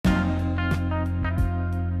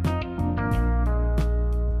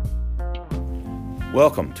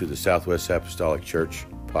Welcome to the Southwest Apostolic Church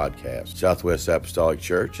podcast. Southwest Apostolic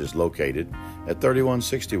Church is located at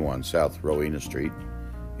 3161 South Rowena Street,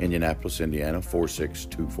 Indianapolis, Indiana,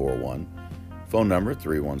 46241. Phone number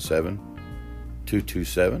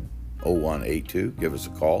 317-227-0182. Give us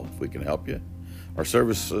a call if we can help you. Our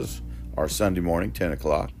services are Sunday morning, 10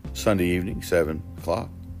 o'clock. Sunday evening, 7 o'clock.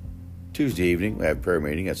 Tuesday evening, we have prayer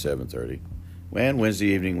meeting at 7:30. And Wednesday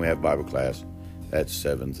evening, we have Bible class at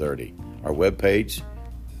 7:30. Our webpage,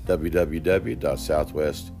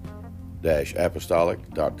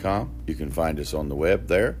 www.southwest-apostolic.com. You can find us on the web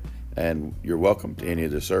there, and you're welcome to any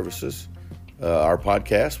of the services. Our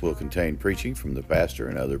podcast will contain preaching from the pastor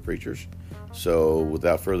and other preachers. So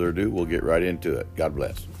without further ado, we'll get right into it. God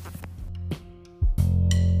bless.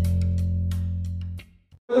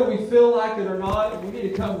 Whether we feel like it or not, we need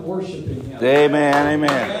to come worshiping Him. Amen,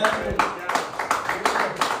 amen.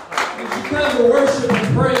 You come to worship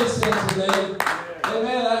and praise Him today.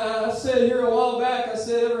 Amen. I said here a while back, I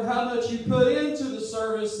said, how much you put into the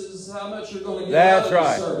service is how much you're going to get out of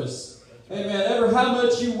the service. Amen. Ever how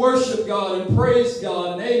much you worship God and praise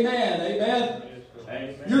God. And amen. Amen.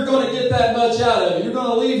 You're going to get that much out of it. You're going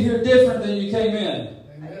to leave here different than you came in.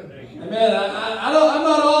 Amen. I'm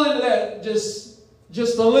not all into that just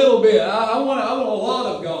a little bit. I want a lot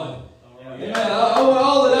of God. Amen. I want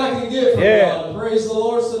all that I can get from God. Praise the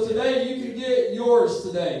Lord. So today you can get yours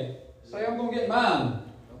today. Say, I'm going to get mine.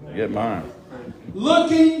 Get mine.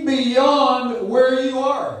 Looking beyond where you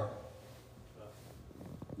are.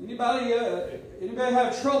 Anybody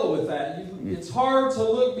have trouble with that? It's hard to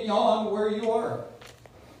look beyond where you are.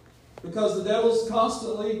 Because the devil's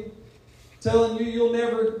constantly telling you you'll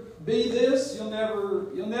never be this, you'll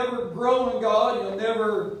never grow in God, you'll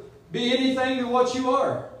never be anything than what you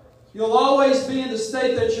are. You'll always be in the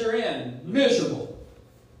state that you're in, miserable.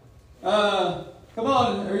 Come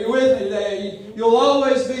on, are you with me today? You'll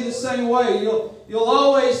always be the same way. You'll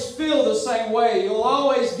always feel the same way. You'll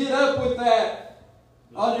always get up with that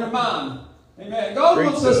on your mind. Amen. God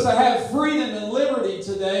wants us to have freedom and liberty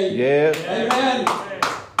today. Yes. Amen.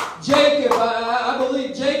 Jacob, I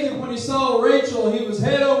believe Jacob, when he saw Rachel, he was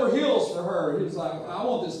head over heels for her. He was like, I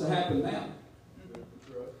want this to happen now.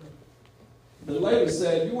 But later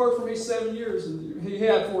said, you worked for me 7 years. And he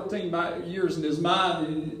had 14 years in his mind.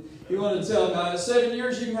 And he wanted to tell him, 7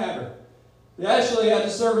 years you can have her. He actually had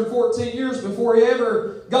to serve him 14 years before he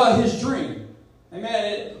ever got his dream.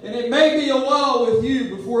 Amen. And it may be a while with you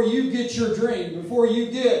before you get your dream, before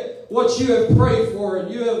you get what you have prayed for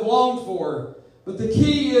and you have longed for. But the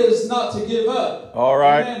key is not to give up. All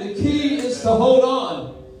right. Amen. The key is to hold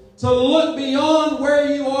on. To look beyond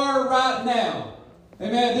where you are right now.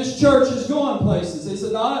 Amen. This church is going places, is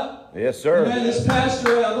it not? Yes, sir. Amen. This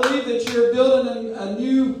pastor, I believe that you're building a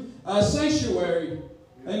new sanctuary.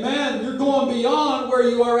 Amen. You're going beyond where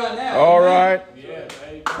you are right now. All right.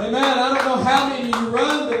 Amen. I don't know how many you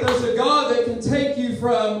run, but there's a God that can take you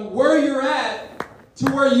from where you're at to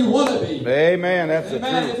where you want to be. Amen. That's the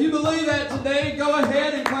Amen. truth. If you believe that today, go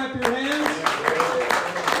ahead and clap your hands.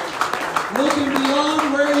 Looking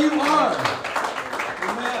beyond where you are.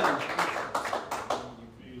 Amen.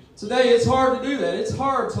 Today it's hard to do that. It's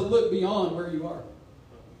hard to look beyond where you are.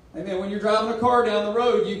 Amen. When you're driving a car down the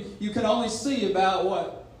road, you can only see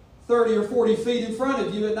about 30 or 40 feet in front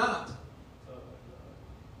of you at night.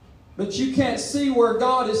 But you can't see where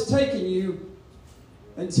God is taking you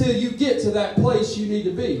until you get to that place you need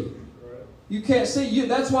to be. You can't see.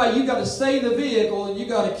 That's why you got to stay in the vehicle and you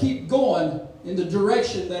got to keep going in the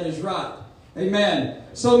direction that is right. Amen.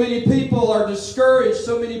 So many people are discouraged.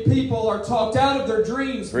 So many people are talked out of their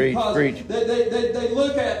dreams because they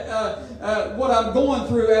look at what I'm going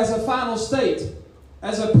through as a final state,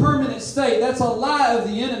 as a permanent state. That's a lie of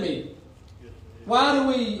the enemy. Why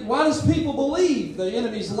does people believe the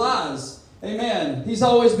enemy's lies? Amen. He's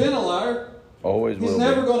always been a liar. He's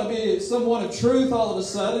never going to be someone of truth all of a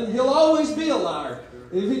sudden. He'll always be a liar.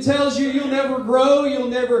 If he tells you you'll never grow, you'll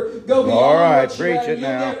never go beyond. All right, preach it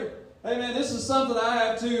now. Amen. This is something I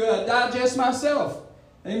have to digest myself.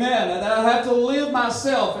 Amen. And I have to live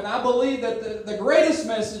myself. And I believe that the greatest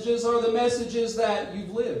messages are the messages that you've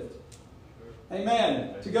lived.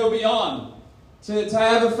 Amen. To go beyond. To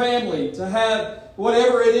have a family. To have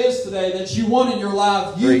whatever it is today that you want in your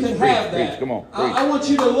life, you can have that. Come on, I want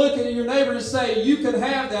you to look at your neighbor and say, you can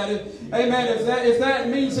have that. Amen. If that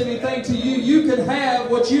means anything to you, you can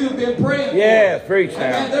have what you have been praying for. Yeah, preach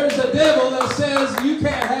now. Amen. There's a devil that says you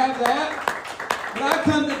can't have that. But I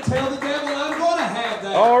come to tell the devil I'm going to have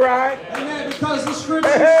that. All right. Amen. Because the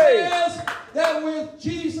scripture says that with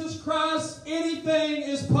Jesus Christ, anything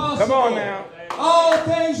is possible. Come on now. All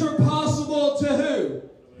things are possible to who?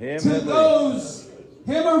 Him to those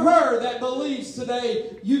him or her that believes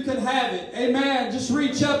today, you can have it. Amen. Just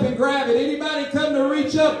reach up and grab it. Anybody come to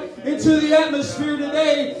reach up into the atmosphere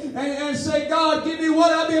today and say, God, give me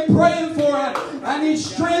what I've been praying for. I need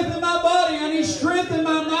strength in my body. I need strength in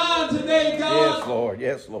my mind today, God. Yes, Lord.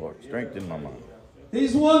 Yes, Lord. Strength in my mind.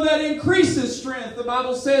 He's one that increases strength. The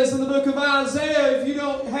Bible says in the book of Isaiah, if you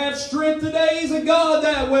don't have strength today, He's a God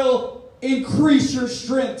that will increase your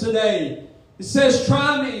strength today. It says,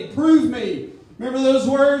 try me, prove me. Remember those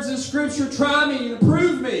words in Scripture, try me and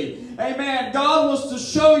prove me. Amen. God wants to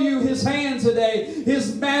show you His hand today,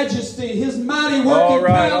 His majesty, His mighty working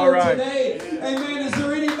power today. Amen. Is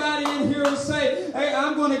there anybody in here who say, hey,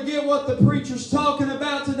 I'm going to get what the preacher's talking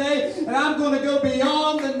about today, and I'm going to go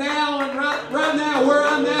beyond the now, and right now where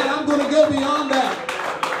I'm at, I'm going to go beyond that.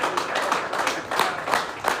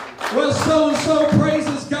 Well, so-and-so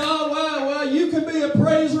praises God. Well, you can be a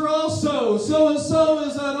praiser also. So-and-so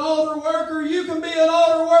is an altar worker. You can be an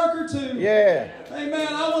altar worker too. Yeah. Amen.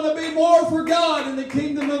 I want to be more for God in the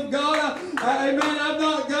kingdom of God. Amen. I've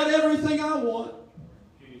not got everything I want.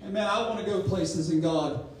 Amen. I want to go places in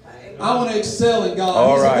God. I want to excel in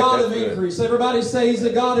God. He's a God of increase. Everybody say He's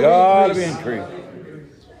a God of increase.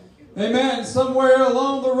 Amen. Somewhere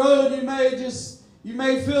along the road you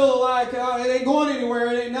may feel like it ain't going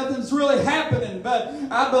anywhere. Nothing's really happening. But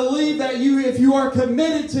I believe that if you are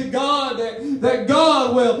committed to God, that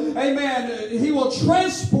God will, amen, He will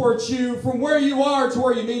transport you from where you are to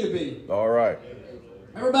where you need to be. All right.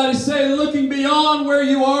 Everybody say, looking beyond where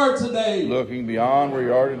you are today. Looking beyond where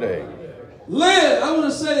you are today. Live. I want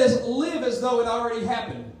to say this. Live as though it already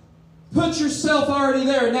happened. Put yourself already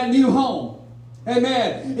there in that new home.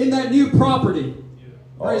 Amen. In that new property.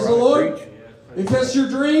 Praise the Lord. Preach. If that's your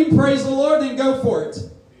dream, praise the Lord, then go for it.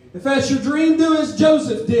 If that's your dream, do as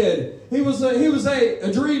Joseph did. He was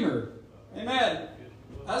a dreamer. Amen.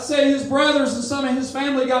 I say his brothers and some of his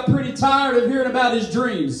family got pretty tired of hearing about his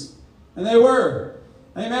dreams. And they were.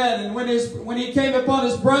 Amen. And when he came upon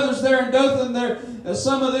his brothers there in Dothan,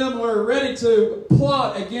 some of them were ready to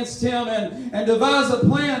plot against him and devise a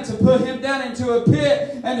plan to put him down into a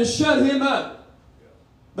pit and to shut him up.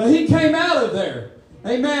 But he came out of there.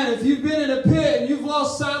 Amen. If you've been in a pit and you've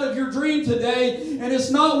lost sight of your dream today and it's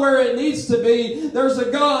not where it needs to be, there's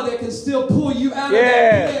a God that can still pull you out of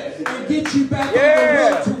that pit and get you back on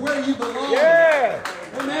the road to where you belong.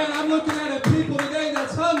 Amen. I'm looking at a people today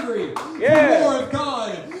that's hungry for more of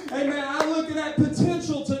God. Amen. I'm looking at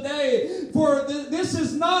potential today for this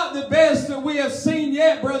is not the best that we have seen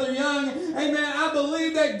yet, Brother Young. Amen. I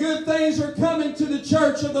believe that good things are coming to the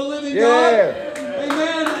church of the living God.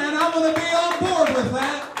 Amen. And I want to be on board with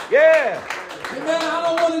that. Amen. I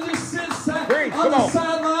don't want to just sit on the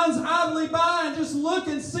sidelines idly by and just look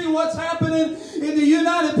and see what's happening in the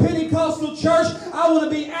United Pentecostal Church. I want to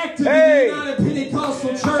be active in the United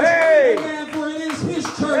Pentecostal Church. Amen. For it is His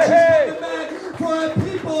church. He's coming back for a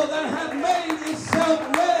people that have made itself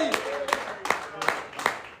ready.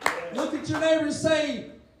 Look at your neighbor and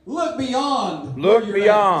say, look beyond. Look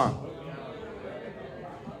beyond.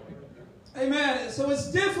 Amen. So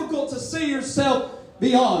it's difficult to see yourself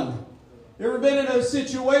beyond. You ever been in a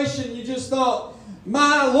situation you just thought,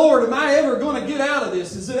 my Lord, am I ever going to get out of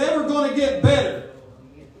this? Is it ever going to get better?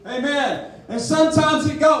 Amen. And sometimes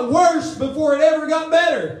it got worse before it ever got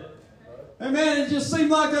better. Amen. It just seemed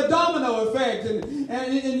like a domino effect.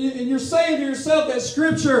 And you're saying to yourself that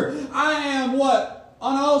Scripture, I am what?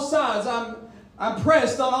 On all sides. I'm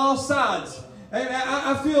pressed on all sides. Amen.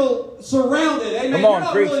 I feel surrounded. Amen. You're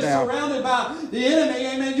not really surrounded by the enemy.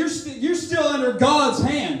 Amen. You're still under God's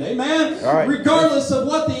hand. Amen. Right. Regardless of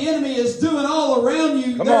what the enemy is doing all around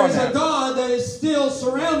you, there is a God that is still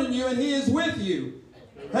surrounding you and He is with you.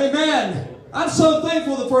 Amen. I'm so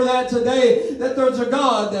thankful for that today, that there's a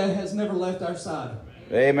God that has never left our side.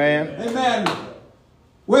 Amen. Amen.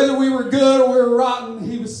 Whether we were good or we were rotten,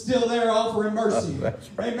 He was still there offering mercy. That's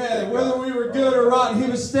right. Amen. Whether we were good or rotten, He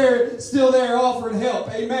was still there offering help.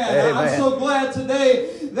 Amen. I'm so glad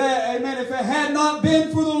today that, amen, if it had not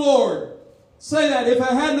been for the Lord, say that, if it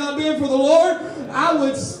had not been for the Lord, I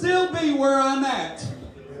would still be where I'm at.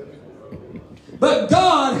 But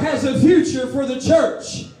God has a future for the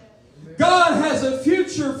church. God has a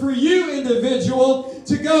future for you, individual,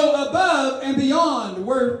 to go above and beyond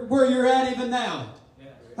where you're at even now.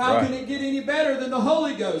 How can it get any better than the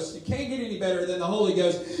Holy Ghost? It can't get any better than the Holy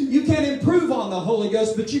Ghost. You can't improve on the Holy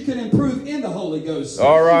Ghost, but you can improve in the Holy Ghost.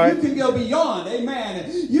 All right. You can go beyond. Amen.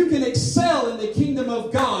 You can excel in the kingdom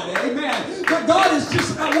of God. Amen. But God is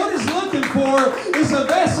just, what He's looking for is a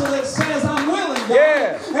vessel that says, I'm willing,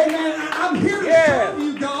 God. Amen. I'm here to serve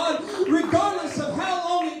you, God, regardless of how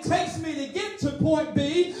long it takes me to get to point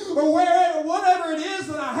B or whatever it is.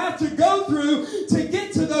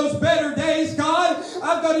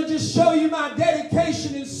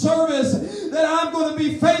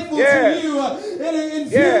 Yeah. to you in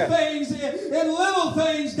few things, in little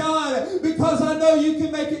things, God, because I know you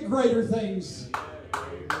can make it greater things.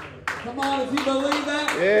 Come on, if you believe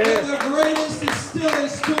that, that the greatest is still in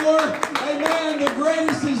store. Amen. The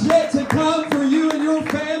greatest is yet to come for you and your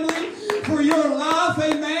family, for your life.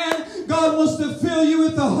 Amen. God wants to fill you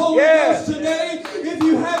with the Holy Ghost today. If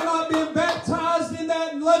you have not been baptized in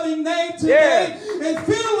that loving name today and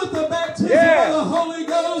filled with the baptism of the Holy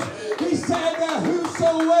Ghost, He said that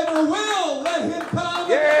whosoever will, let him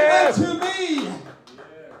come unto me.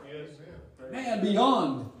 Man,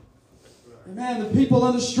 beyond. Amen. The people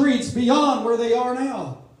on the streets beyond where they are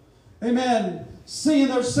now. Amen. Seeing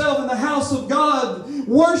themselves in the house of God,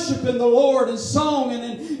 worshiping the Lord in song and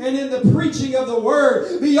in the preaching of the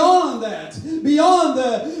Word. Beyond that,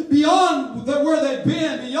 beyond where they've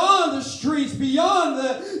been, beyond the streets, beyond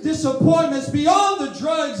the disappointments, beyond the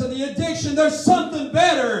drugs and the addiction, there's something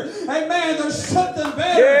better. Amen. There's something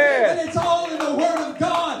better, and it's all in the Word of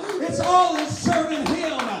God. It's all in serving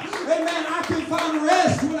Him. Amen. I can find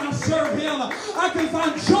rest when I serve Him. I can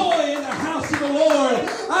find joy in the house of the Lord.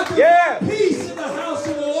 I can find peace in the house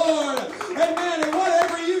of the Lord. Amen. And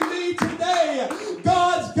whatever you need today,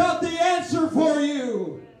 God's got the answer for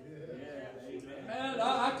you. Amen.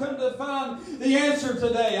 I come to find the answer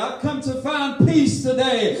today. I've come to find peace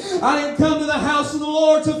today. I didn't come to the house of the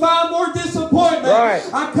Lord to find more disappointment.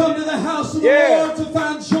 I come to the house of the Lord to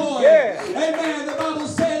find joy. Amen. The Bible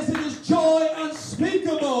says it is joy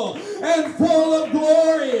unspeakable and full of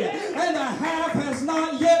glory, and the half has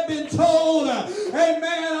not yet been told.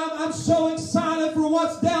 Amen. I'm so excited for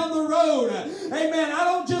what's down the road. Amen. I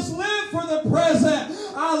don't just live for the present,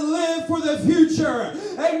 I live for the future.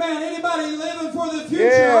 Amen. Anybody living for the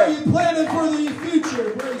future? Are you planning for the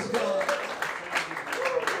future? Praise God.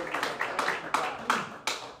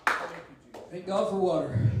 Thank God for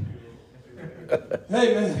water.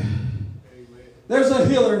 Amen. There's a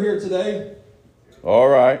healer here today. All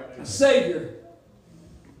right. A Savior.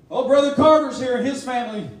 Oh, Brother Carver's here and his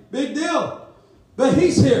family. Big deal. But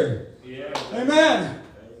he's here. Amen.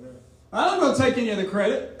 I'm not going to take any of the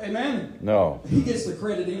credit. Amen. No. He gets the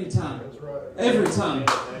credit anytime. Every time.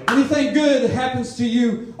 Anything good that happens to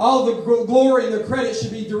you, all the glory and the credit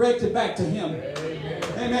should be directed back to Him.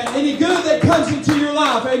 Amen. Any good that comes into your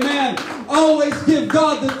life, amen, always give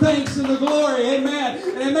God the thanks and the glory. Amen.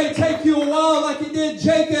 And it may take you a while like it did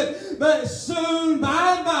Jacob, but soon,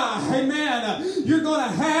 by and by, amen, you're going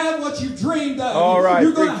to have what you dreamed of. All right,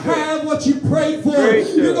 you're going to have what you prayed for.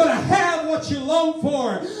 You're going to have what you long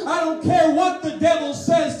for. I don't care what the devil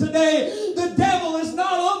says today. The devil is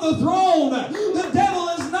not on the throne. The devil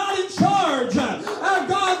is not in charge. Our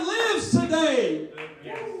God lives today.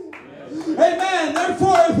 Amen.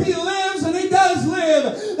 Therefore, if He lives, and He does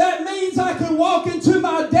live, that means I can walk into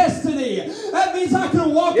my destiny. That means I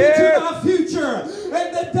can walk into my future.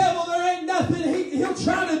 And the devil, there ain't nothing. He'll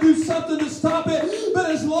try to do something to stop it. But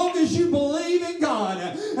as long as you believe in God,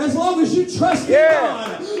 as long as you trust in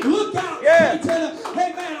God, look out, Satan.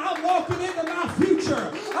 Amen. I'm walking into my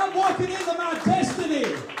future. I'm walking into my destiny.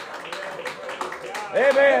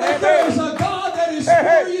 Amen. If there is a God that is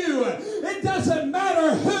for you, it doesn't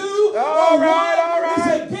matter who or what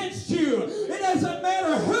is against you. It doesn't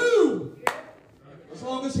matter who, as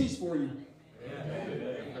long as He's for you.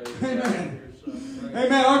 Amen.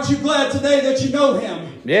 Amen. Aren't you glad today that you know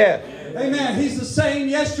Him? Yeah. Amen. He's the same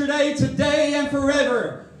yesterday, today, and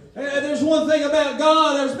forever. There's one thing about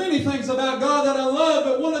God. There's many things about God that I love,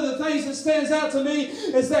 but one of the things that stands out to me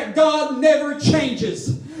is that God never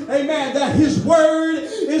changes. Amen. That His word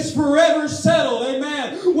is forever settled.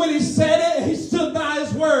 Amen. When He said it, He stood by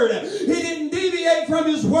His word. He didn't deviate from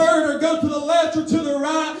His word or go to the left or to the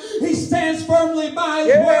right. He stands firmly by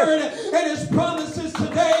His word, and His promises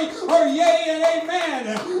today are yea and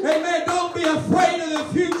amen. Amen. Don't be afraid of the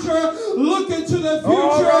future. Look into the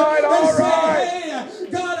future and say, hey,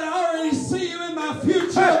 God, I already see you in my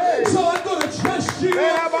future, so I'm going to trust you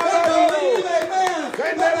and believe, amen,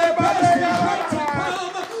 that the best is yet to come.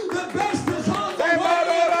 The best is on the way.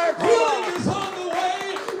 Healing is on the way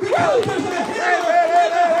because there's a healer in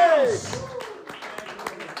the house.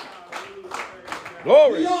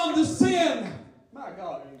 Glory. Beyond the sin. My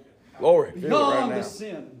God. Glory. Beyond the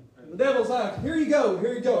sin. The devil's like, here you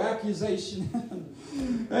go, accusation.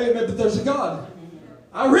 Amen, but there's a God.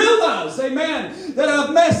 I realize, amen, that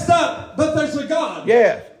I've messed up, but there's a God.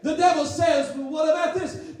 Yeah. The devil says, well, what about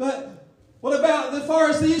this? But what about the far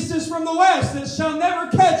as the east is from the west? It shall never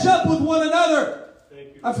catch up with one another.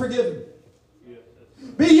 I forgive him.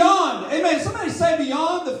 Beyond, amen. Somebody say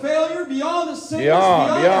beyond the failure, beyond the sickness,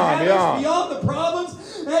 beyond the habits, beyond the problems.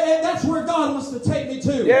 And that's where God wants to take me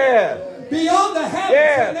to. Yeah. Beyond the habits.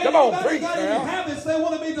 Yeah, Amen. come on, Anybody preach got now. any habits they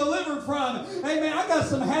want to be delivered from? Amen. I got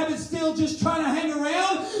some habits still just trying to hang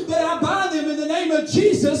around, but I bind them in the name of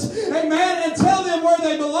Jesus. Amen. And tell them where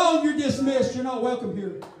they belong. You're dismissed. You're not welcome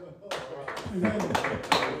here. Amen.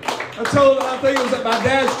 I think it was at my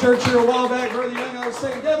dad's church here a while back, Brother Young. I was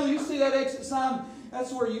saying, devil, you see that exit sign?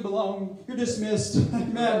 That's where you belong. You're dismissed.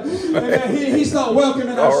 Amen. Amen. He's not welcome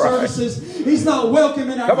in our services. He's not welcome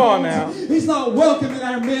in our Come on homes. now. He's not welcome in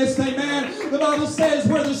our midst. Amen. The Bible says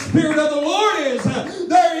where the Spirit of the Lord is,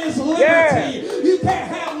 there is liberty. Yeah. You can't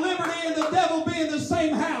have liberty and the devil be in the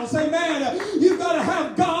same house. Amen. You've got to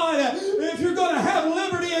have God. If you're going to have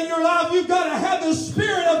liberty in your life, you've got to have the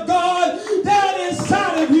Spirit of God down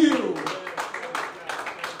inside of you.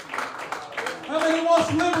 How many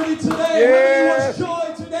wants liberty today? Yes. How many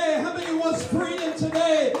wants joy today? How many wants freedom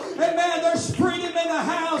today? Amen. There's freedom in the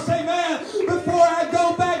house. Amen. Before I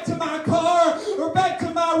go back to my car or back to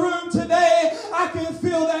my room today, I can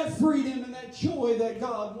feel that freedom and that joy that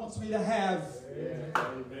God wants me to have.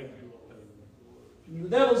 The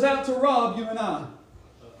devil's out to rob you and I.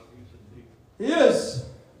 He is.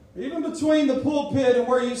 Even between the pulpit and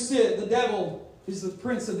where you sit, the devil is the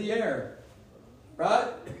prince of the air. Right?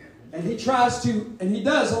 And he tries to, and he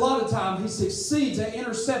does a lot of time, he succeeds at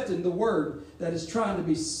intercepting the word that is trying to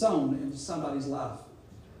be sown into somebody's life.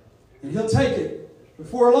 And he'll take it.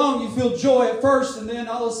 Before long, you feel joy at first, and then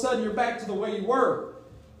all of a sudden you're back to the way you were.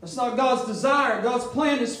 That's not God's desire. God's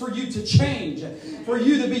plan is for you to change, for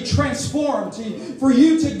you to be transformed, for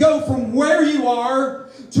you to go from where you are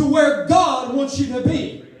to where God wants you to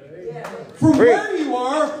be. From where you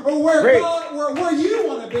are or where you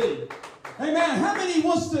want to be. Amen. How many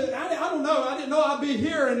wants to, I don't know. I didn't know I'd be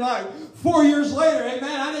here and like 4 years later.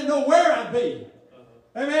 Amen. I didn't know where I'd be.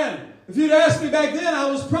 Amen. If you'd asked me back then, I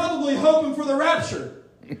was probably hoping for the rapture.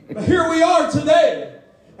 But here we are today.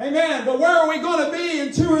 Amen. But where are we going to be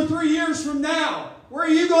in 2 or 3 years from now? Where are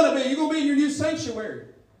you going to be? You're going to be in your new sanctuary.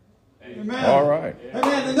 Amen. All right.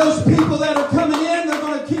 Amen. And those people that are coming in, they're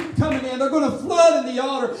going to keep coming in. They're going to flood in the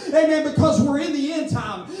altar. Amen. Because we're in the end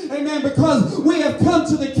time. Amen. Because we have come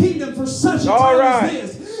to the kingdom for such a time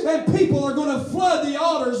as this. And people are going to flood the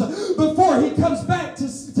altars before he comes back to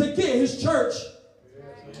get his church.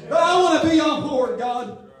 But I want to be on board,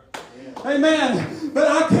 God. Amen. But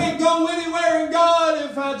I can't go anywhere in God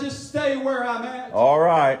if I just stay where I'm at. All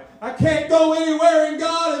right. I can't go anywhere in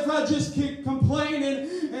God if I just keep complaining.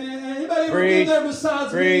 And anybody ever been there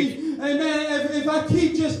besides me? Amen. If I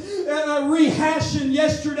keep just rehashing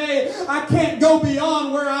yesterday, I can't go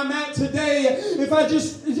beyond where I'm at today. If I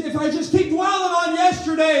just keep dwelling on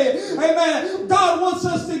yesterday, amen. God wants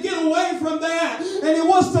us to get away from that, and He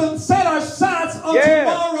wants to set our sights on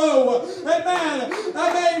tomorrow. Amen.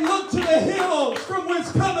 Amen. Look to the hills from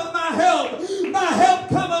whence cometh my help. My help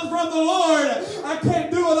cometh from the Lord. I can't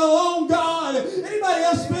do it alone, God. Anybody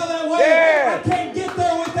else feel that way? Yeah. I can't get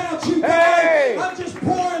there without you, God. Hey. I'm just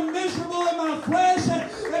pouring miserable in my flesh,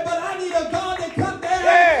 but I need a God to come down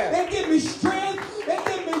and give me strength and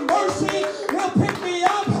give me mercy. He'll pick me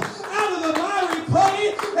up out of the miry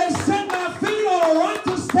clay and set my feet on a rock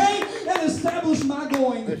to stay and establish my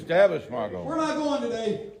going. Establish my going. Where am I going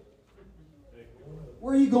today?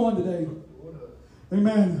 Where are you going today?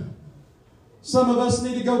 Amen. Some of us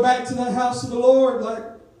need to go back to the house of the Lord like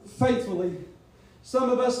faithfully. Some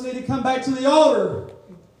of us need to come back to the altar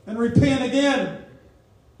and repent again.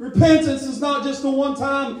 Repentance is not just a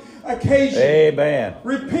one-time occasion. Amen.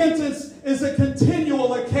 Repentance is a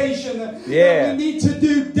continual occasion that we need to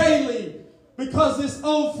do daily, because this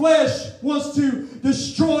old flesh wants to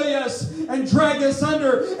destroy us and drag us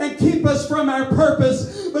under and keep us from our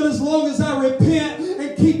purpose. But as long as I repent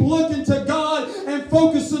and keep looking to God and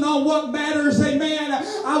focusing on what matters, amen,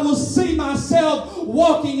 I will see myself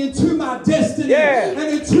walking into my destiny and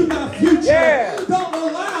into my future. Don't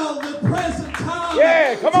allow the present time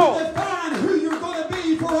to define who you're going to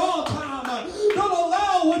be for all time. Don't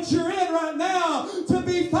allow what you're in right now to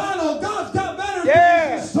be final. God's got better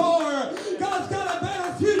things in store. God's got a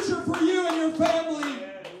better future for you and your family.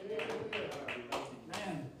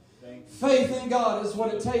 Man, faith in God is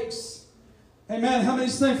what it takes. Amen. How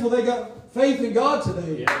many's thankful they got faith in God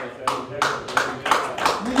today?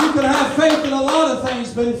 I mean, you can have faith in a lot of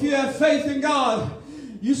things, but if you have faith in God,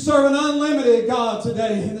 you serve an unlimited God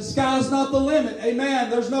today, and the sky's not the limit. Amen.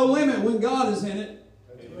 There's no limit when God is in it.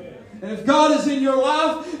 Amen. And if God is in your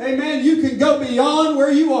life, amen, you can go beyond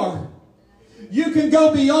where you are. You can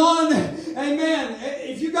go beyond, amen.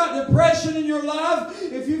 If you've got depression in your life,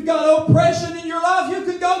 if you've got oppression in your life, you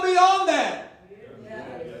can go beyond that.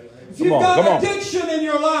 If you've got addiction in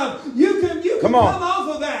your life, you can come off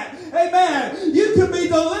of that. Amen. You can be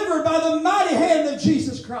delivered by the mighty hand of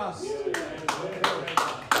Jesus Christ.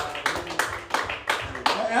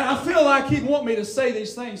 And I feel like He'd want me to say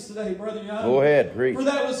these things today, Brother Young. Go ahead, preach. For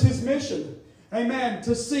that was His mission. Amen.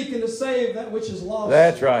 To seek and to save that which is lost.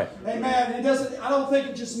 That's right. Amen. It doesn't. I don't think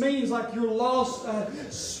it just means like you're lost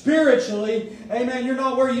spiritually. Amen. You're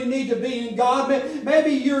not where you need to be in God.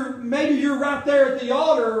 Maybe you're right there at the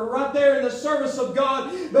altar, right there in the service of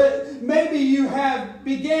God. But maybe you have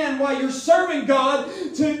began while you're serving God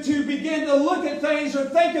to begin to look at things or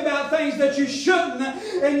think about things that you shouldn't.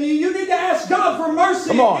 And you need to ask God for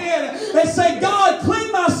mercy again and say, God, clean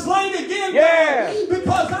my slate again. Yeah. God,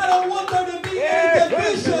 because I don't want there to be any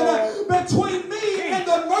division between me and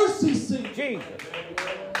the mercy seat. Jesus.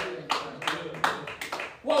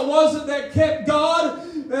 What was it that kept God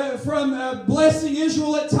from blessing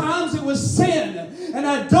Israel at times? It was sin and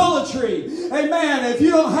idolatry. Amen. If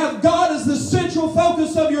you don't have God as the central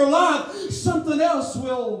focus of your life, something else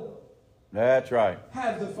will That's right.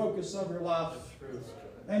 have the focus of your life.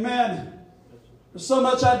 Amen. There's so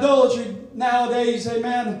much idolatry nowadays,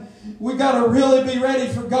 amen. We got to really be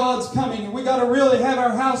ready for God's coming. We got to really have our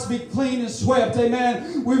house be clean and swept,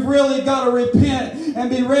 amen. We've really got to repent and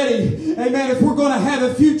be ready, amen. If we're going to have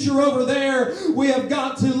a future over there, we have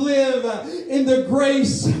got to live in the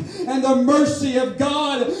grace and the mercy of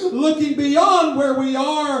God, looking beyond where we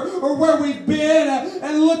are or where we've been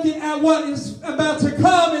and looking at what is about to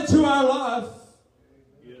come into our life.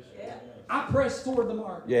 I press toward the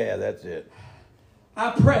mark. Yeah, that's it.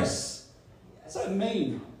 I press. What's that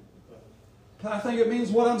mean? I think it means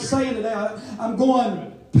what I'm saying today. I'm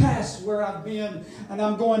going past where I've been and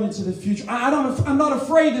I'm going into the future. I'm not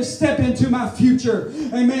afraid to step into my future.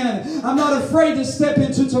 Amen. I'm not afraid to step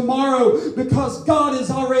into tomorrow because God is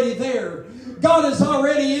already there. God is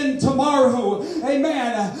already in tomorrow.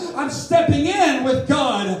 Amen. I'm stepping in with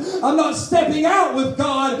God. I'm not stepping out with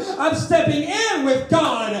God. I'm stepping in with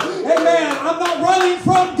God. Amen. I'm not running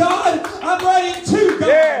from God. I'm running to God.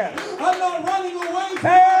 Yeah. I'm not running away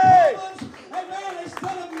from your problems. Amen.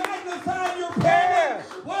 Instead of magnifying your problems,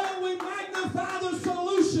 why don't we magnify the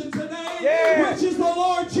solution today, which is the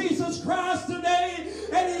Lord Jesus Christ today,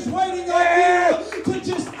 and He's waiting on you to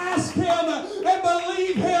just ask Him and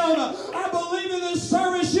believe Him. I believe in this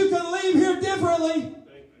service you can leave here differently.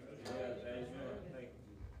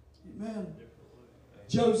 Amen.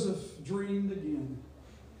 Joseph dreamed again.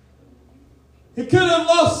 He could have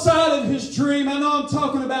lost sight of his dream. I know I'm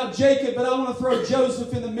talking about Jacob, but I want to throw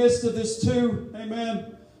Joseph in the midst of this too.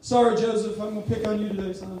 Amen. Sorry, Joseph. I'm going to pick on you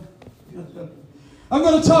today, son. I'm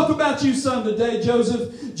going to talk about you, son, today,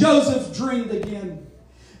 Joseph. Joseph dreamed again.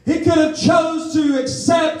 He could have chose to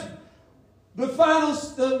accept the final,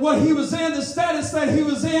 what he was in, the status that he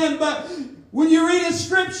was in, but when you read his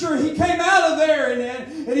scripture, he came out of there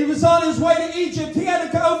and he was on his way to Egypt. He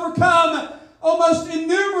had to overcome almost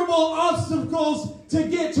innumerable obstacles to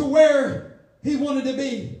get to where he wanted to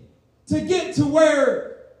be. To get to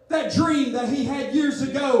where that dream that he had years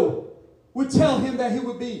ago would tell him that he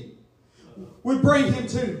would be. Would bring him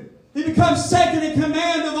to. He becomes second in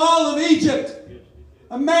command of all of Egypt.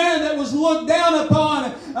 A man that was looked down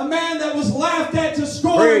upon. A man that was laughed at to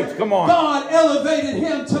scorn. Preach, come on. God elevated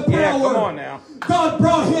him to power. Yeah, come on now. God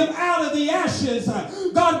brought him out of the ashes.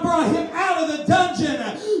 God brought him out of the dungeon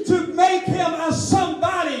to make him a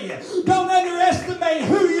somebody. Don't underestimate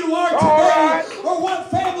who you are today or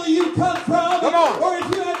what family you come from. Or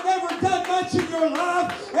if you have never done much in your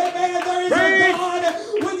life. Amen. There is a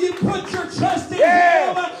God. When you put your trust in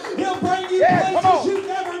Him, He'll bring you places you've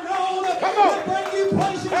never known. He'll bring you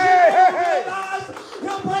places you never realized.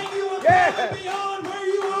 He'll bring you above and beyond where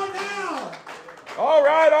you are now. All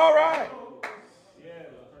right, all right.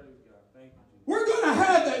 We're going to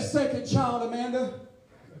have that second child, Amanda.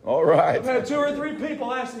 All right. I've had 2 or 3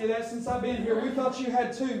 people ask me that since I've been here. We thought you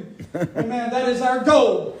had 2. Amen. That is our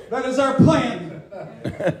goal. That is our plan.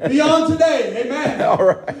 Beyond today. Amen. All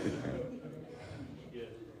right.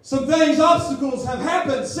 Some things, obstacles have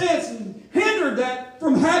happened since and hindered that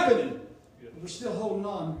from happening. We're still holding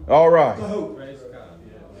on. All right. To hope.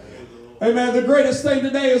 Amen. The greatest thing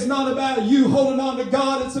today is not about you holding on to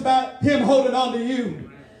God. It's about Him holding on to you.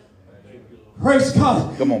 Praise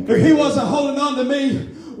God. Come on, if He wasn't holding on to me,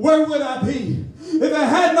 where would I be? If it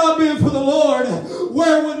had not been for the Lord,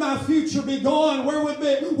 where would my future be going? Where would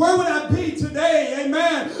I be today?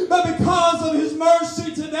 Amen. But because of His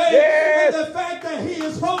mercy today, and the fact that He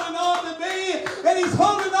is holding on to me and He's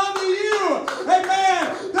holding on to you,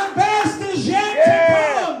 amen. The best is yet to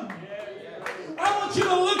come. I want you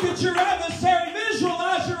to look at your adversary,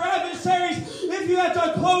 visualize your adversaries. If you have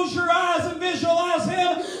to close your eyes,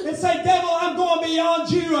 say, devil, I'm going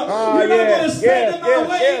beyond you. You're not going to stand in my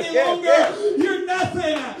way any longer. You're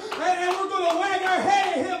nothing. And we're going to wag our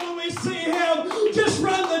head at him when we see him. Just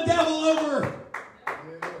run the devil over.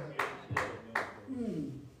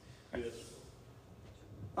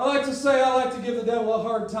 I like to say I like to give the devil a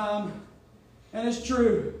hard time. And it's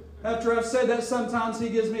true. After I've said that, sometimes he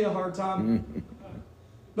gives me a hard time.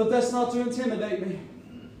 But that's not to intimidate me.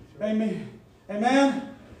 Amen. Amen.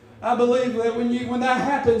 I believe that when that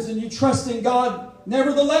happens and you trust in God,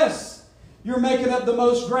 nevertheless, you're making up the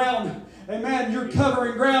most ground. Amen. You're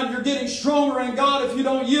covering ground. You're getting stronger in God if you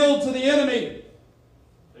don't yield to the enemy.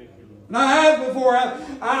 And I have before.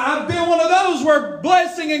 I've been one of those where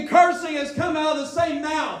blessing and cursing has come out of the same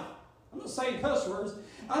mouth. I'm not saying cuss words.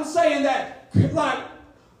 I'm saying that like,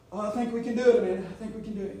 oh, I think we can do it, man. I think we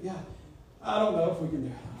can do it. Yeah. I don't know if we can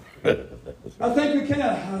do it. I think we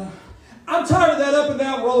can. I'm tired of that up and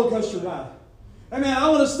down roller coaster ride. Amen. I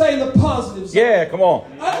want to stay in the positive side. Yeah, come on.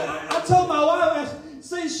 I told my wife,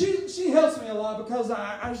 see, she helps me a lot because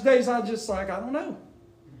there's days I just like, I don't know.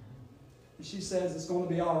 And she says, it's going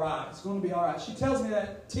to be all right. It's going to be all right. She tells me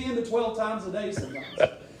that 10 to 12 times a day sometimes.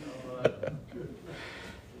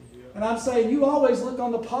 And I'm saying, you always look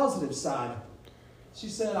on the positive side. She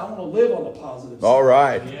said, I want to live on the positive side. All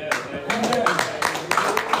right.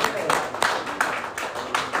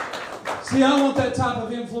 See, I want that type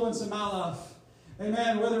of influence in my life.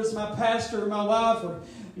 Amen. Whether it's my pastor or my wife or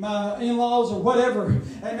my in-laws or whatever.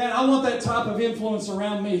 Amen. I want that type of influence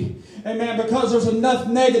around me. Amen. Because there's enough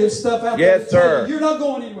negative stuff out there. Yes, sir. You're not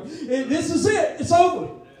going anywhere. This is it. It's over.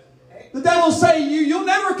 The devil say you'll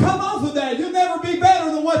never come off of that. You'll never be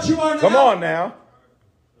better than what you are now. Come on now.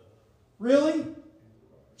 Really?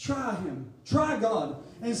 Try him. Try God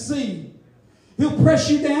and see. He'll press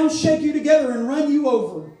you down, shake you together, and run you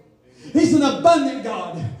over. He's an abundant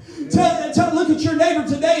God. Look at your neighbor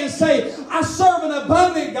today and say, I serve an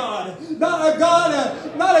abundant God. Not a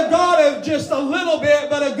God of just a little bit,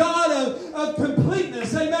 but a God of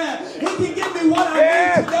completeness. Amen. He can give me what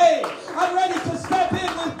I need today. I'm ready to step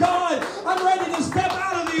in with God. I'm ready to step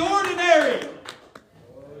out of the ordinary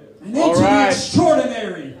and into the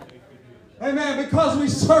extraordinary. Amen. Because we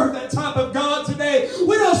serve that type of God today.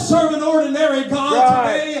 We don't serve an ordinary God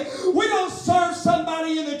today. We don't serve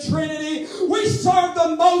somebody in the Trinity. We serve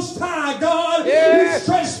the Most High God who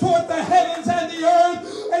stretched forth the heavens and the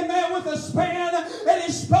earth. Amen. With a span. And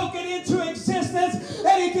He spoke it into existence.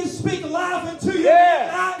 And He can speak life into your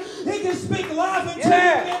midnight. He can speak life into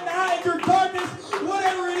your midnight, your darkness,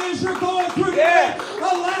 whatever it is you're going through today.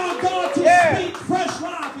 Allow God to speak fresh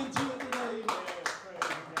life into it today.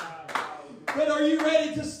 But are you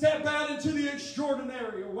ready to step out into the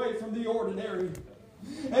extraordinary, away from the ordinary?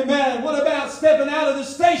 Amen. What about stepping out of the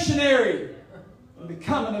stationary and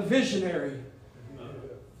becoming a visionary?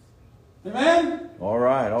 Amen? All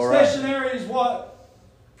right. Stationary is what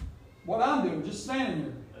I'm doing, just standing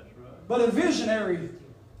here. But a visionary,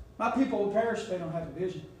 my people will perish if they don't have a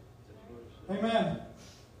vision. Amen.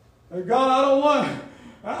 God,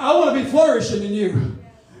 I want to be flourishing in you.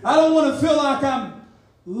 I don't want to feel like I'm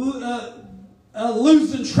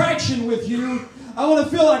losing traction with you. I want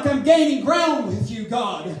to feel like I'm gaining ground with you,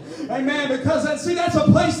 God. Amen. Because that's a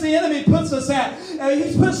place the enemy puts us at.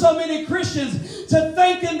 He's put so many Christians to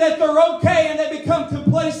thinking that they're okay and they become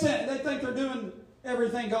complacent. They think they're doing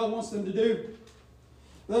everything God wants them to do.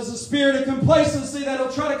 There's a spirit of complacency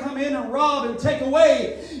that'll try to come in and rob and take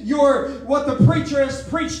away what the preacher has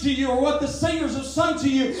preached to you or what the singers have sung to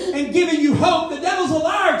you and giving you hope. The devil's a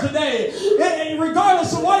liar today. And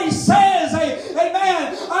regardless of what he says,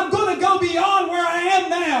 amen, I'm going to go beyond where I am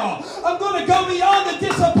now. I'm going to go beyond the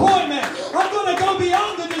disappointment. I'm going to go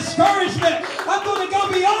beyond the discouragement. I'm going to go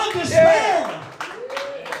beyond despair.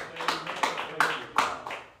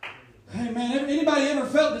 Amen. Anybody ever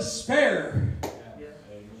felt despair?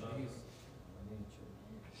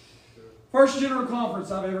 First general conference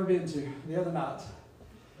I've ever been to the other night.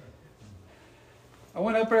 I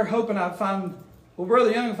went up there hoping I'd find, well,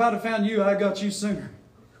 Brother Young, if I'd have found you, I'd got you sooner.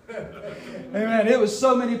 Amen. It was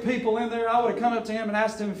so many people in there. I would have come up to him and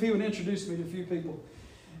asked him if he would introduce me to a few people.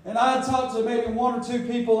 And I had talked to maybe one or two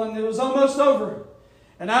people, and it was almost over.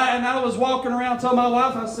 And I was walking around, told my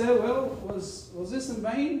wife, I said, well, was this in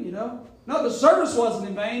vain? You know? No, the service wasn't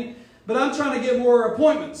in vain, but I'm trying to get more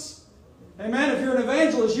appointments. Amen. If you're an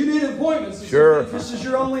evangelist, you need appointments. Sure. If this is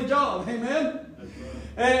your only job. Amen.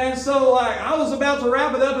 And so I was about to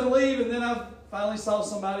wrap it up and leave, and then I finally saw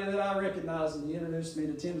somebody that I recognized, and he introduced me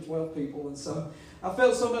to 10 to 12 people. And so I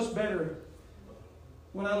felt so much better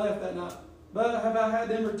when I left that night. But have I had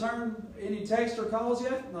them return any text or calls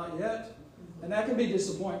yet? Not yet. And that can be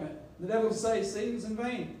disappointment. The devil will say, see, it was in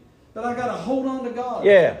vain. But I got to hold on to God.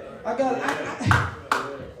 Yeah.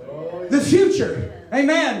 The future.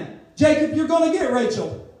 Amen. Jacob, you're going to get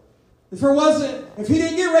Rachel. If he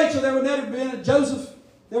didn't get Rachel, there would never have been a Joseph.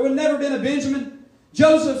 There would never have been a Benjamin.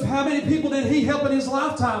 Joseph, how many people did he help in his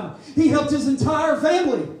lifetime? He helped his entire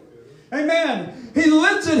family. Amen. He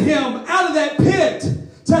lifted him out of that pit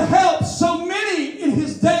to help so many in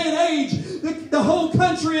his day and age, the whole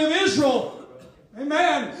country of Israel.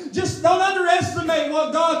 Amen. Just don't underestimate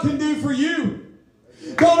what God can do for you.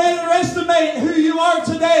 Don't underestimate who you are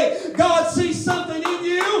today. God sees something in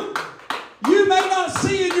you you may not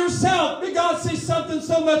see in yourself, but God sees something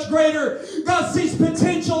so much greater. God sees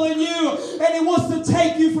potential in you, and He wants to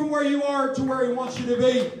take you from where you are to where He wants you to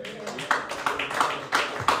be.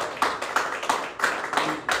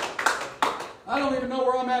 I don't even know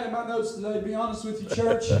where I'm at in my notes today, to be honest with you,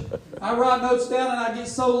 church. I write notes down and I get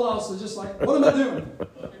so lost. It's just like, what am I doing?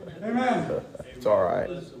 Amen. It's all right.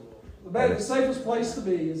 The safest place to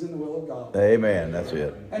be is in the will of God. Amen. That's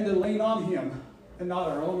it. And to lean on Him and not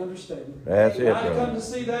our own understanding. That's it. I've come to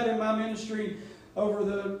see that in my ministry over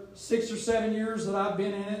the 6 or 7 years that I've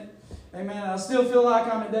been in it. Amen. I still feel like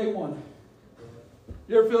I'm at day one.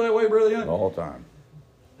 You ever feel that way, Brother Young? All the time.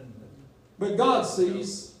 But God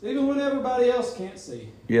sees, even when everybody else can't see.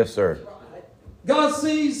 Yes, sir. God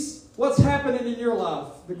sees what's happening in your life,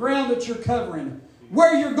 the ground that you're covering,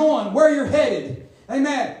 where you're going, where you're headed.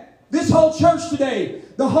 Amen. This whole church today,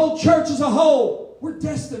 the whole church as a whole, we're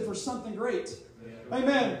destined for something great.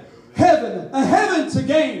 Amen. Heaven, a heaven to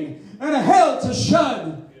gain and a hell to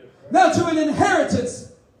shun. Now to an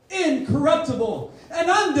inheritance incorruptible and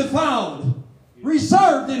undefiled,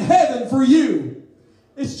 reserved in heaven for you.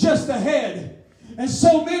 It's just ahead. And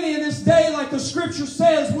so many in this day, like the scripture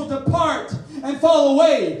says, will depart and fall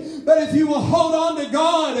away. But if you will hold on to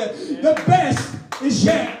God, the best is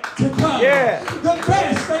yet to come. Yeah. The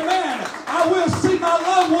best, amen. I will see my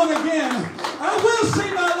loved one again. I will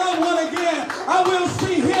see my loved one again. I will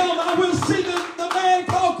see him. I will see the man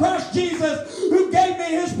called Christ Jesus, who gave me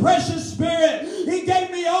His precious Spirit. He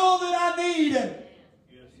gave me all that I need.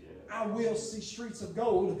 I will see streets of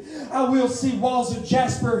gold. I will see walls of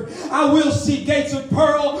jasper. I will see gates of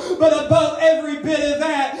pearl. But above every bit of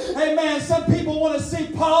that, amen, some people want to see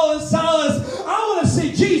Paul and Silas. I want to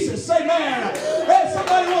see Jesus, amen. And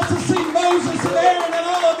somebody wants to see Moses and Aaron and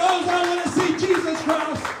all of those. I want to see Jesus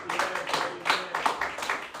Christ.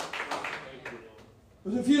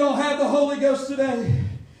 But if you don't have the Holy Ghost today,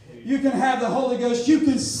 you can have the Holy Ghost. You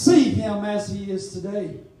can see Him as He is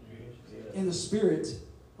today in the Spirit.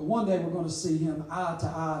 But one day we're going to see Him eye to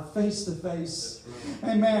eye, face to face.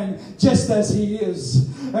 Amen. Just as He is.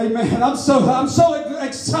 Amen. I'm so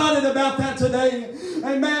excited about that today.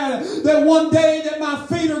 Amen. That one day that my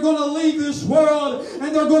feet are going to leave this world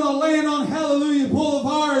and they're going to land on Hallelujah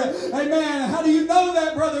Boulevard. Amen. How do you know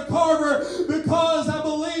that, Brother Carver? Because I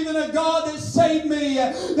believe in a God that saved me, in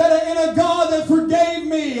a God that forgave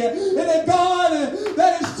me, in a God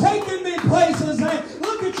that has taken me places.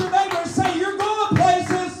 Look at your neighbor and say, you're going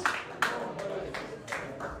places.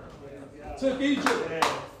 Took Egypt.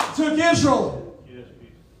 Took Israel.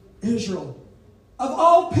 Israel. Of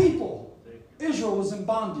all people, Israel was in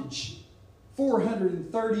bondage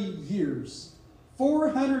 430 years.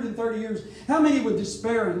 430 years. How many would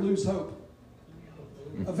despair and lose hope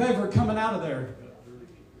of ever coming out of there?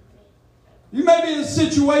 You may be in a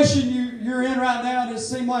situation you're in right now and it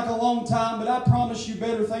seems like a long time, but I promise you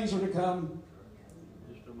better things are to come.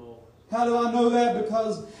 How do I know that?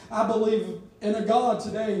 Because I believe in a God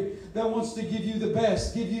today that wants to give you the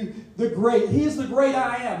best, give you the great. He is the great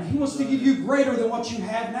I am. He wants to give you greater than what you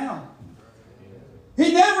have now.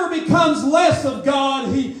 He never becomes less of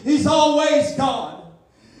God. He's always God.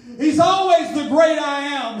 He's always the great I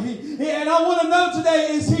am. And I want to know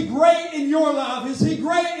today, is He great in your life? Is He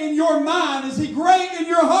great in your mind? Is He great in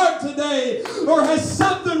your heart today? Or has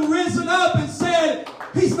something risen up and said,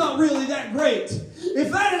 He's not really that great?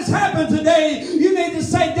 If that has happened today, you need to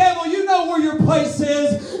say, devil, you know where your place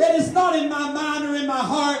is. And it's not in my mind or in my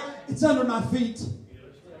heart. It's under my feet.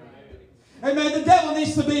 Amen. The devil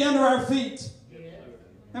needs to be under our feet.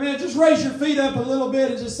 Amen. Just raise your feet up a little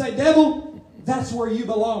bit and just say, devil, that's where you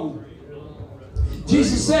belong.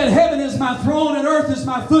 Jesus said, heaven is my throne and earth is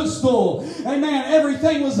my footstool. Amen.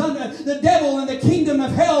 Everything was under the devil, and the kingdom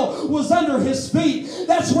of hell was under His feet.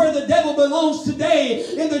 That's where the devil belongs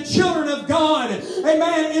today. And the children of God,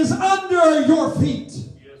 amen, is under your feet.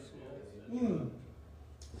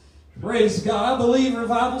 Praise God. I believe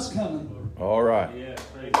revival's coming. All right.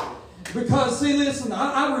 Because, see, listen,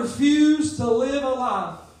 I refuse to live a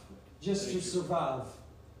life just to survive.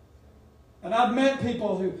 And I've met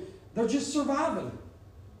people who, they're just surviving.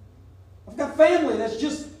 I've got family that's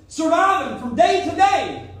just surviving from day to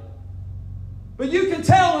day. But you can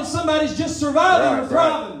tell when somebody's just surviving or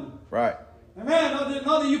thriving. Right. Amen.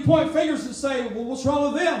 Not that you point fingers and say, well, what's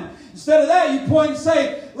wrong with them? Instead of that, you point and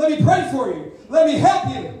say, let me pray for you. Let me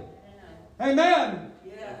help you. Amen.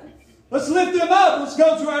 Yeah. Let's lift them up. Let's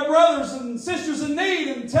go to our brothers and sisters in need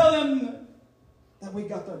and tell them that we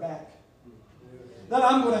got their back. That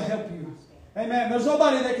I'm going to help you. Amen. There's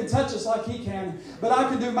nobody that can touch us like He can. But I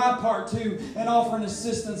can do my part too and offer an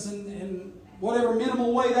assistance in whatever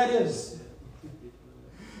minimal way that is.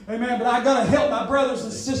 Amen. But I got to help my brothers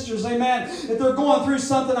and sisters. Amen. If they're going through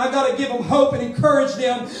something, I got to give them hope and encourage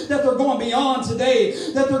them that they're going beyond today.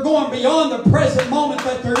 That they're going beyond the present moment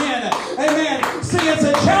that they're in. Amen. See, it's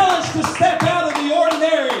a challenge to step out of the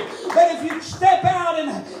ordinary. But if you step out and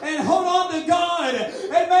hold on to God,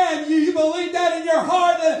 amen, you believe that in your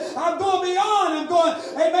heart, that I'm going beyond.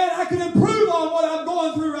 Amen, I can improve on what I'm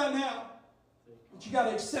going through right now. But you got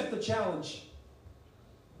to accept the challenge.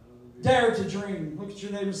 Dare to dream. Look at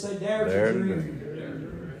your neighbor and say, dare to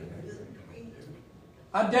dream.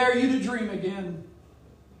 I dare you to dream again.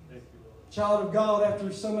 Child of God,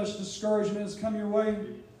 after so much discouragement has come your way,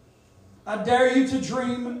 I dare you to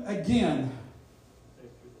dream again.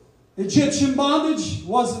 Egyptian bondage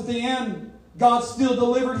wasn't the end. God still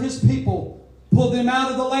delivered His people, pulled them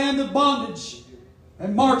out of the land of bondage,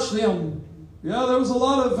 and marched them. You know, there was a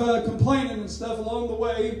lot of complaining and stuff along the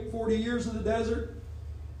way, 40 years in the desert.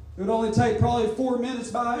 It would only take probably 4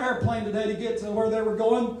 minutes by airplane today to get to where they were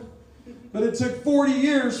going. But it took 40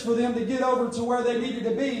 years for them to get over to where they needed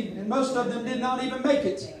to be. And most of them did not even make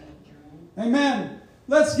it. Amen.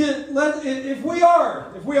 If we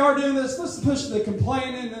are doing this, let's push the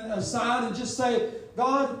complaining aside and just say,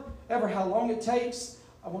 God, ever how long it takes,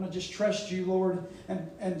 I want to just trust you, Lord,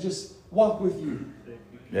 and just walk with you.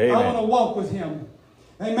 Amen. I want to walk with Him.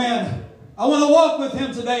 Amen. I want to walk with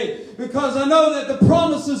Him today because I know that the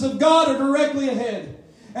promises of God are directly ahead.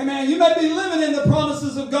 Amen. You may be living in the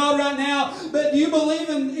promises of God right now, but do you believe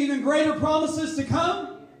in even greater promises to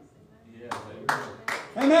come? Yeah.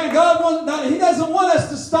 Amen. God He doesn't want us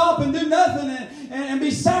to stop and do nothing and be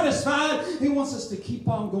satisfied. He wants us to keep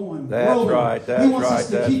on going. That's right. He wants us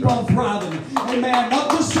to keep on thriving. Amen.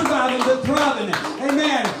 Not just surviving, but thriving.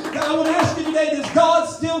 Amen. I want to ask you today, does God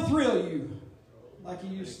still thrill you like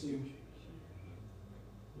He used to?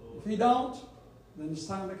 If He don't, then it's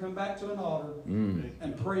time to come back to an altar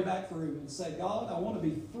and pray back through and say, God, I want to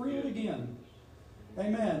be thrilled again.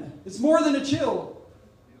 Amen. It's more than a chill.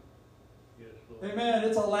 Amen.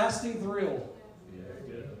 It's a lasting thrill.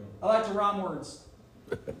 I like to rhyme words.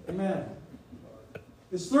 Amen.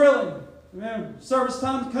 It's thrilling. Amen. Service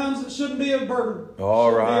time comes, it shouldn't be a burden.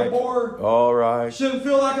 All right. Be a bore. All right. Shouldn't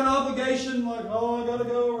feel like an obligation, like, oh, I got to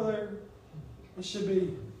go over there. It should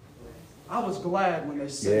be, I was glad when they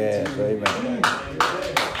said it to me. Amen.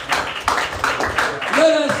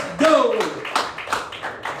 Let us go.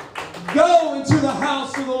 Go into the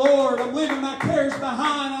house of the Lord. I'm leaving my cares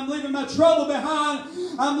behind. I'm leaving my trouble behind.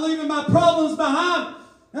 I'm leaving my problems behind.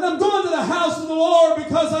 And I'm going to the house of the Lord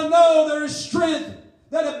because I know there is strength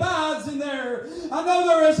that abides in there. I know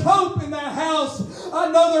there is hope in that house. I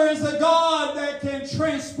know there is a God that can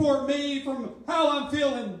transport me from how I'm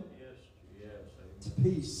feeling to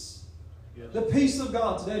peace. The peace of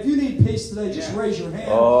God today. If you need peace today, just raise your hand.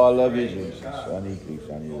 Oh, I love you, Jesus. I need peace.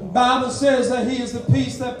 I need it. The Bible says that He is the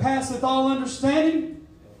peace that passeth all understanding,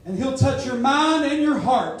 and He'll touch your mind and your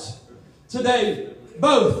heart today.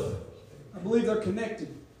 Both. I believe they're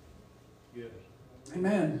connected.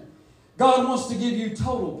 Amen. God wants to give you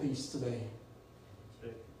total peace today.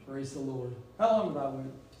 Praise the Lord. How long have I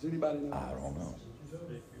went? Does anybody know? I don't know.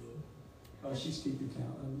 Oh, she's keeping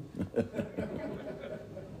count.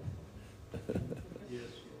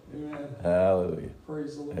 Amen. Hallelujah.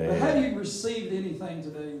 Praise the Lord. Amen. But have you received anything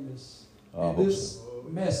today in this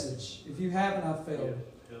message? If you haven't, I failed.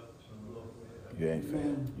 You ain't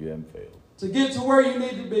failed. You haven't failed. To get to where you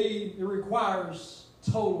need to be, it requires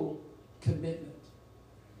total commitment.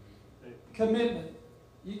 Commitment.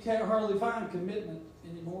 You can't hardly find commitment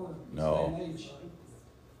anymore in this day and age.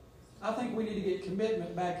 I think we need to get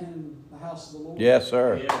commitment back in the house of the Lord. Yes,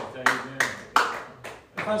 sir.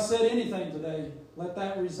 If I've said anything today, let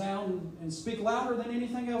that resound and speak louder than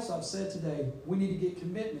anything else I've said today. We need to get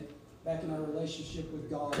commitment back in our relationship with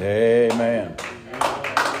God. Amen.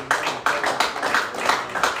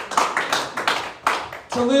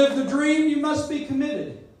 To live the dream, you must be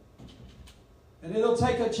committed. And it'll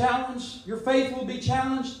take a challenge. Your faith will be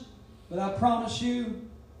challenged. But I promise you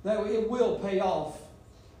that it will pay off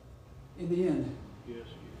in the end.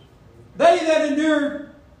 They that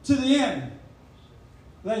endure to the end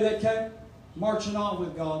They that kept marching on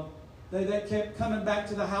with God. They that kept coming back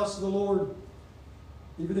to the house of the Lord.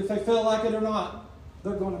 Even if they felt like it or not,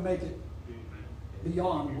 they're going to make it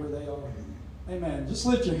beyond where they are. Amen. Just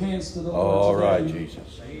lift your hands to the Lord. All today. right,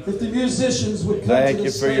 Jesus. If the musicians would come Thank to the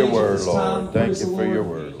you for stage your at word, this time, Lord. Thank praise you the for your Lord.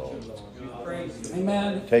 word, Lord.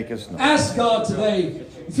 Amen. Take us now. Ask God today.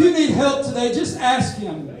 If you need help today, just ask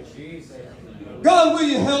Him. God, will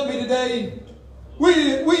you help me today?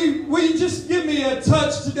 Will you just give me a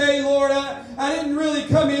touch today, Lord? I didn't really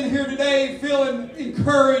come in here today feeling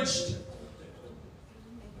encouraged.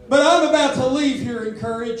 But I'm about to leave here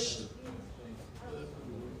encouraged.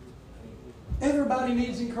 Everybody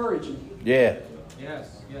needs encouraging. Yeah.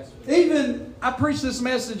 Yes. Even, I preached this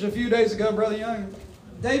message a few days ago, Brother Young.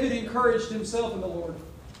 David encouraged himself in the Lord.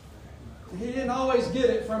 He didn't always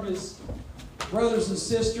get it from his brothers and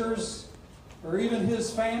sisters or even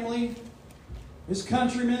his family, his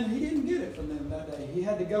countrymen. He didn't get it from them that day. He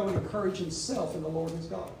had to go and encourage himself in the Lord his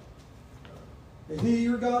God. Is He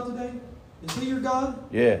your God today? Is He your God?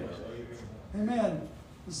 Yeah. Amen.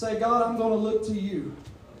 You say, God, I'm going to look to you.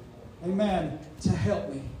 Amen. To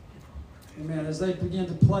help me. Amen. As they begin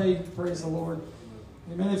to play, praise the Lord.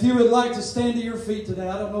 Amen. If you would like to stand to your feet today,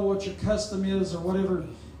 I don't know what your custom is or whatever,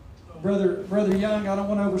 Brother Young, I don't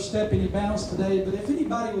want to overstep any bounds today, but if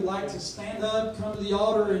anybody would like to stand up, come to the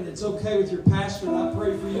altar, and it's okay with your pastor, and I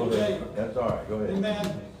pray for you today. That's all right. Go ahead.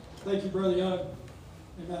 Amen. Thank you, Brother Young.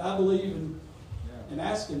 Amen. I believe in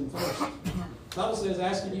asking first. The Bible says,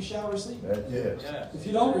 asking you shall receive. Yes. If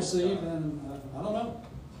you don't receive, then I don't know.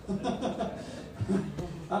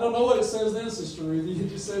 I don't know what it says then, Sister Ruthie. It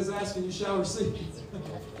just says, ask and you shall receive.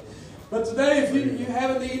 But today, if you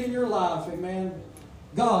have a need in your life, amen,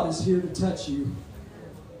 God is here to touch you.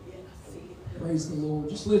 Praise the Lord.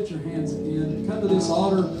 Just lift your hands again. Come to this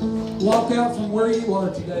altar. Walk out from where you are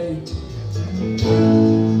today. Just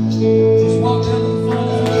walk down to the front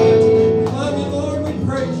of the altar today. We love you, Lord. We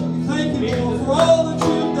praise you. We thank you, Lord, for all that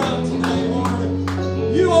you have done today, Lord.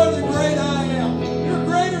 You are the great I am. You're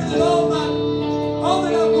greater than all that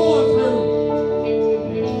I'm going through.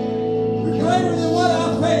 You're greater than what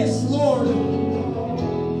I face, Lord. I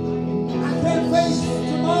can't face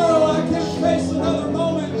tomorrow. I can't face another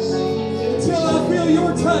moment until I feel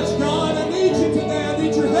your touch, God. I need you today. I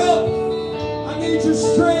need your help. I need your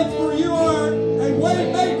strength, for you are a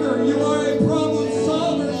way maker. You are a problem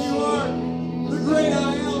solver. You are the great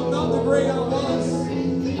I am, not the great I was.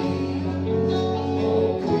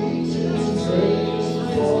 Praise the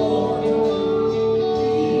Lord.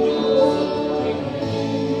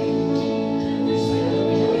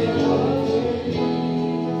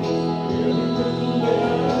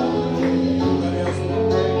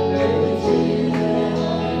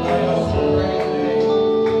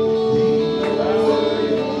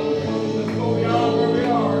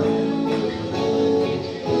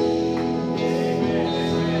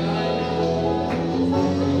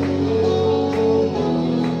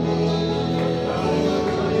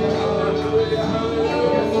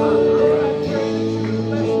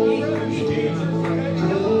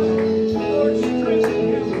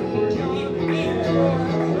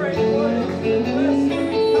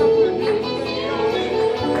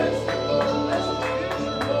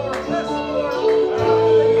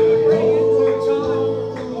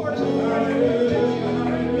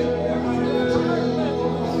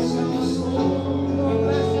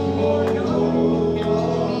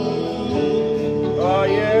 Oh,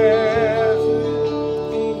 yes.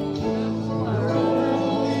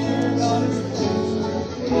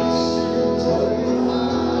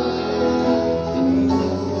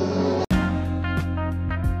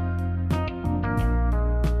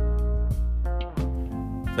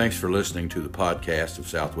 Thanks for listening to the podcast of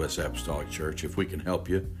Southwest Apostolic Church. If we can help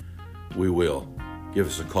you, we will. Give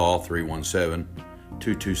us a call,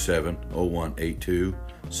 317-227-0182.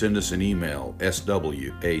 Send us an email,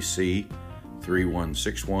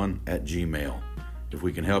 swac3161@gmail.com. If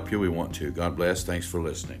we can help you, we want to. God bless. Thanks for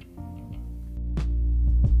listening.